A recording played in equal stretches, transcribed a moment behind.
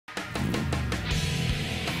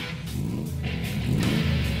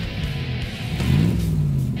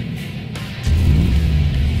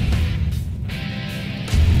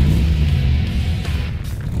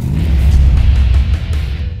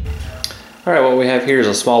Alright, what we have here is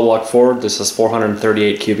a small block Ford. This is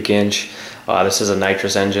 438 cubic inch. This is a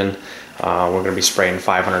nitrous engine. We're going to be spraying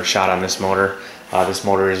 500 shot on this motor. This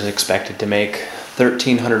motor is expected to make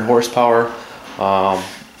 1300 horsepower.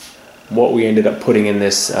 What we ended up putting in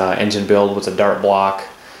this engine build was a dart block,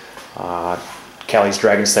 Cali's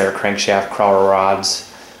Dragon Slayer crankshaft crawler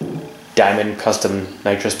rods, diamond custom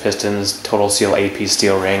nitrous pistons, total seal AP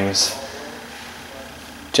steel rings,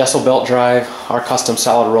 Jessel belt drive, our custom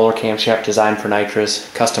solid roller camshaft designed for nitrous,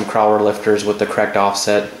 custom crawler lifters with the correct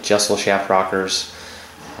offset, Jessel shaft rockers,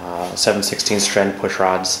 7/16 strand push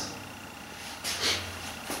rods,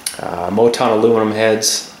 Moton aluminum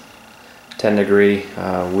heads, 10 degree.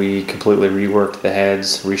 We completely reworked the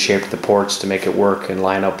heads, reshaped the ports to make it work and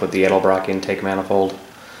line up with the Edelbrock intake manifold.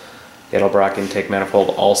 The Edelbrock intake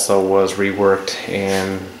manifold also was reworked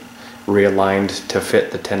and realigned to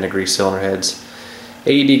fit the 10 degree cylinder heads.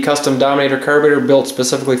 AED custom Dominator carburetor built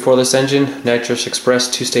specifically for this engine, Nitrous Express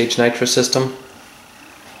 2-stage nitrous system,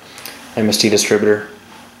 MST distributor.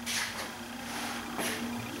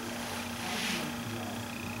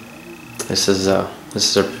 This is a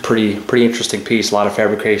pretty interesting piece. A lot of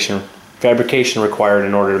fabrication required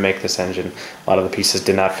in order to make this engine. A lot of the pieces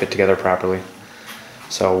did not fit together properly.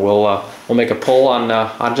 So we'll make a pull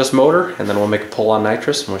on just motor, and then we'll make a pull on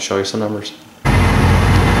nitrous, and we'll show you some numbers.